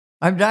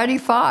I'm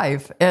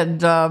 95,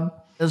 and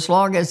as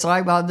long as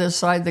I'm on this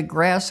side of the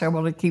grass, I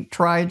want to keep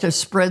trying to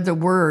spread the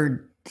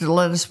word to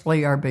let us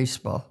play our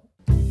baseball.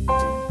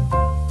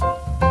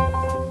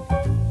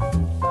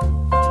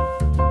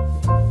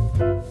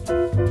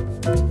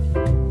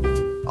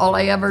 All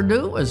I ever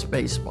knew was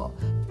baseball.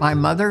 My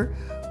mother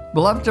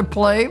loved to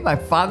play, my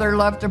father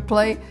loved to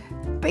play.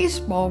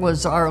 Baseball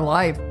was our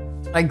life.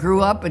 I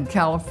grew up in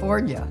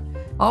California.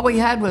 All we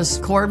had was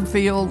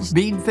cornfields,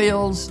 bean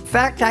fields. In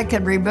fact, I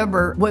can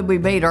remember when we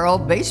made our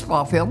own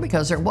baseball field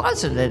because there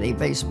wasn't any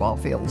baseball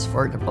fields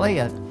for it to play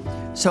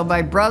in. So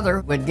my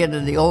brother would get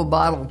in the old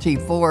Model T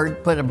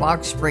Ford, put a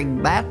box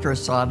spring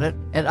mattress on it,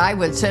 and I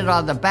would sit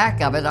on the back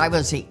of it. I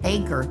was the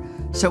anchor,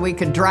 so we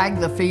could drag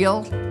the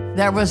field.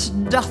 There was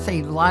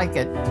nothing like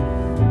it.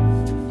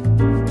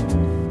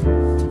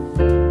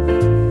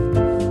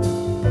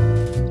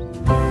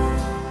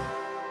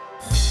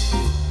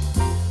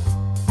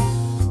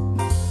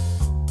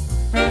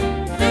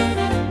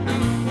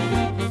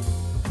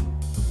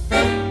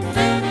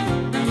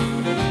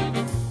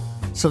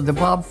 So the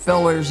Bob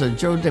Fellers, the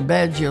Joe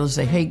DiMaggios,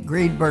 the Hank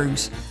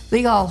Greenbergs,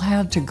 they all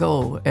had to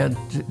go and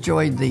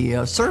join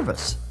the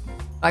service.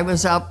 I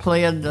was out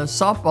playing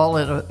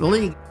softball in a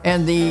league,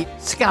 and the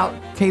scout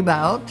came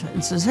out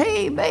and says,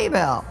 "Hey,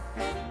 Maybelle,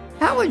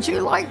 how would you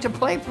like to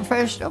play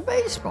professional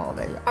baseball?"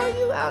 Are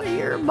you out of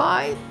your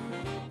mind?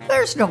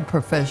 There's no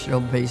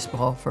professional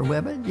baseball for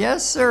women.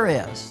 Yes, there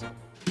is.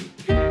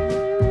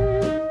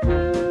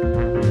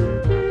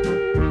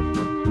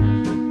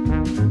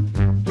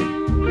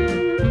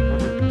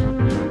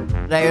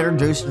 I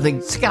introduced the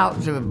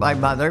scout to my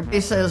mother.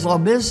 He says, "Well,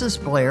 Mrs.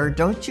 Blair,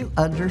 don't you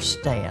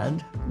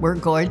understand? We're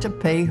going to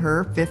pay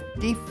her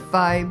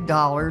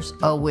 $55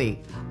 a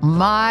week."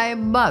 My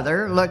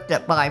mother looked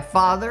at my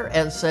father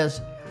and says,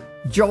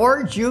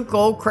 "George, you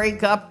go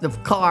crank up the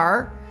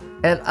car,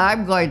 and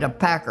I'm going to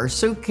pack her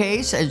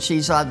suitcase, and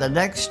she's on the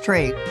next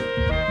train."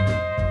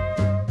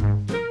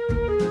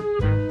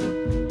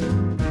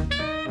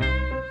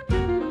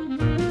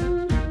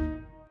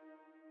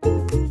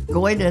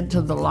 Going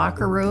into the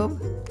locker room,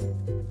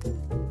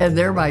 and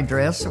there my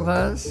dress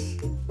was.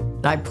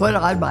 I put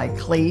on my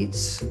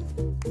cleats.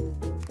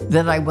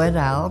 Then I went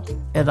out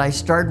and I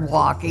started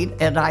walking,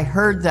 and I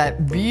heard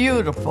that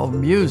beautiful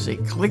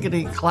music,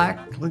 clickety-clack,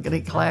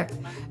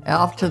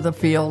 off to the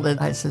field. And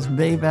I says,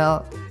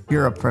 "Maybelle,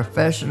 you're a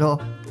professional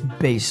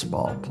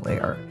baseball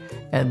player."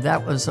 And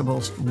that was the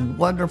most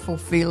wonderful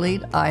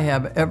feeling I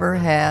have ever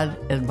had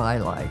in my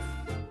life.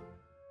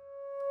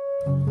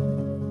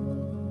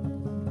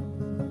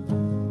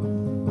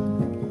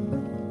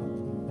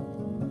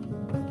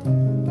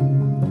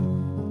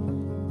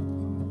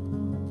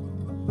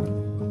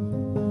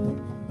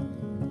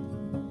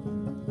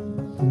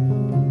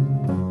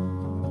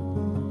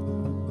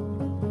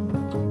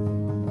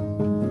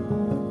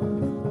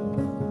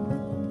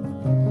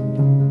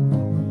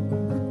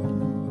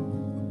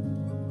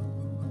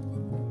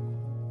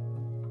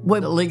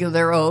 When League of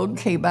Their Own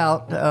came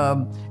out,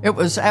 it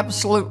was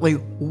absolutely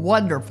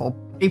wonderful.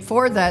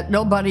 Before that,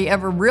 nobody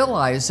ever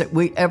realized that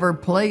we ever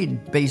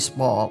played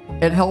baseball.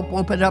 It helped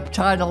open up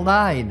Title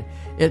IX.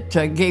 It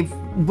gave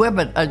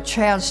women a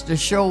chance to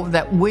show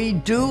that we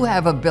do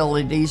have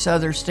abilities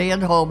other than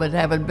staying home and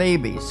having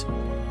babies.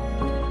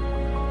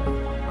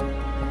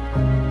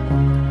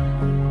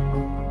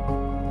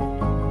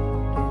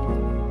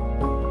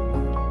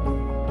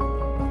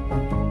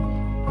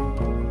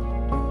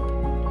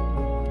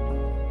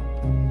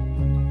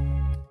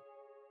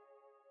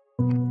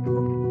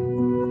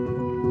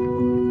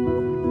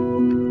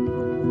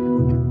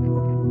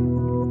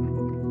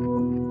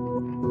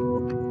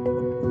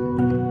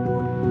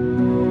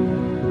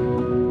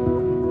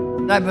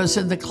 I was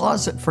in the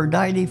closet for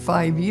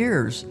 95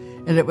 years,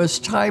 and it was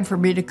time for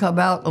me to come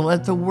out and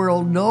let the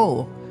world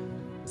know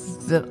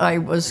that I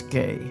was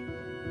gay.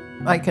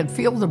 I could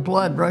feel the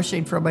blood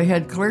rushing from my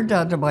head clear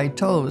down to my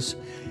toes.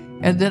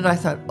 And then I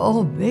thought,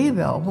 "Oh,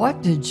 Maybelle,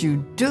 what did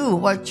you do?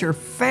 What's your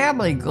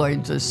family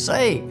going to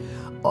say?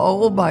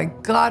 Oh my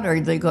God, are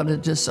they going to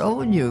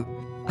disown you?"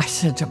 I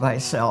said to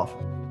myself,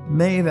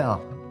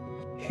 "Maybelle,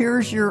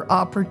 here's your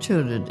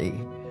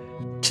opportunity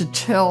to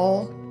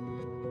tell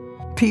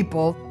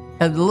people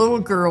and little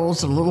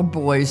girls and little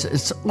boys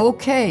it's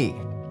okay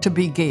to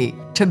be gay,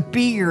 to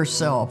be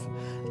yourself,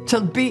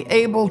 to be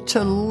able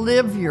to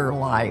live your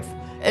life,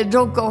 and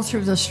don't go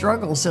through the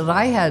struggles that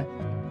I had."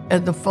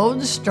 And the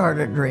phone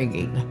started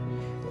ringing,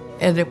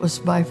 and it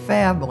was my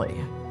family.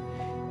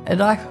 And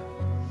it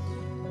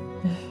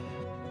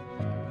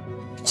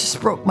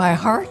just broke my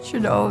heart, you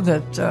know,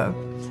 that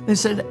they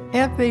said,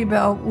 "Aunt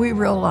Maybelle, we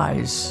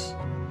realize,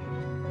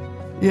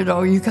 you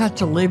know, you got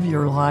to live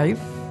your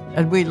life,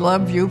 and we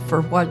love you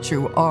for what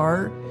you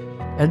are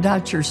and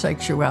not your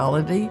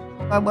sexuality."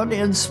 I want to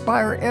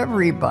inspire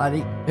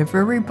everybody. If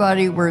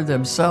everybody were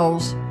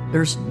themselves,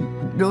 there's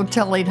no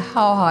telling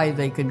how high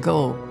they could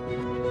go.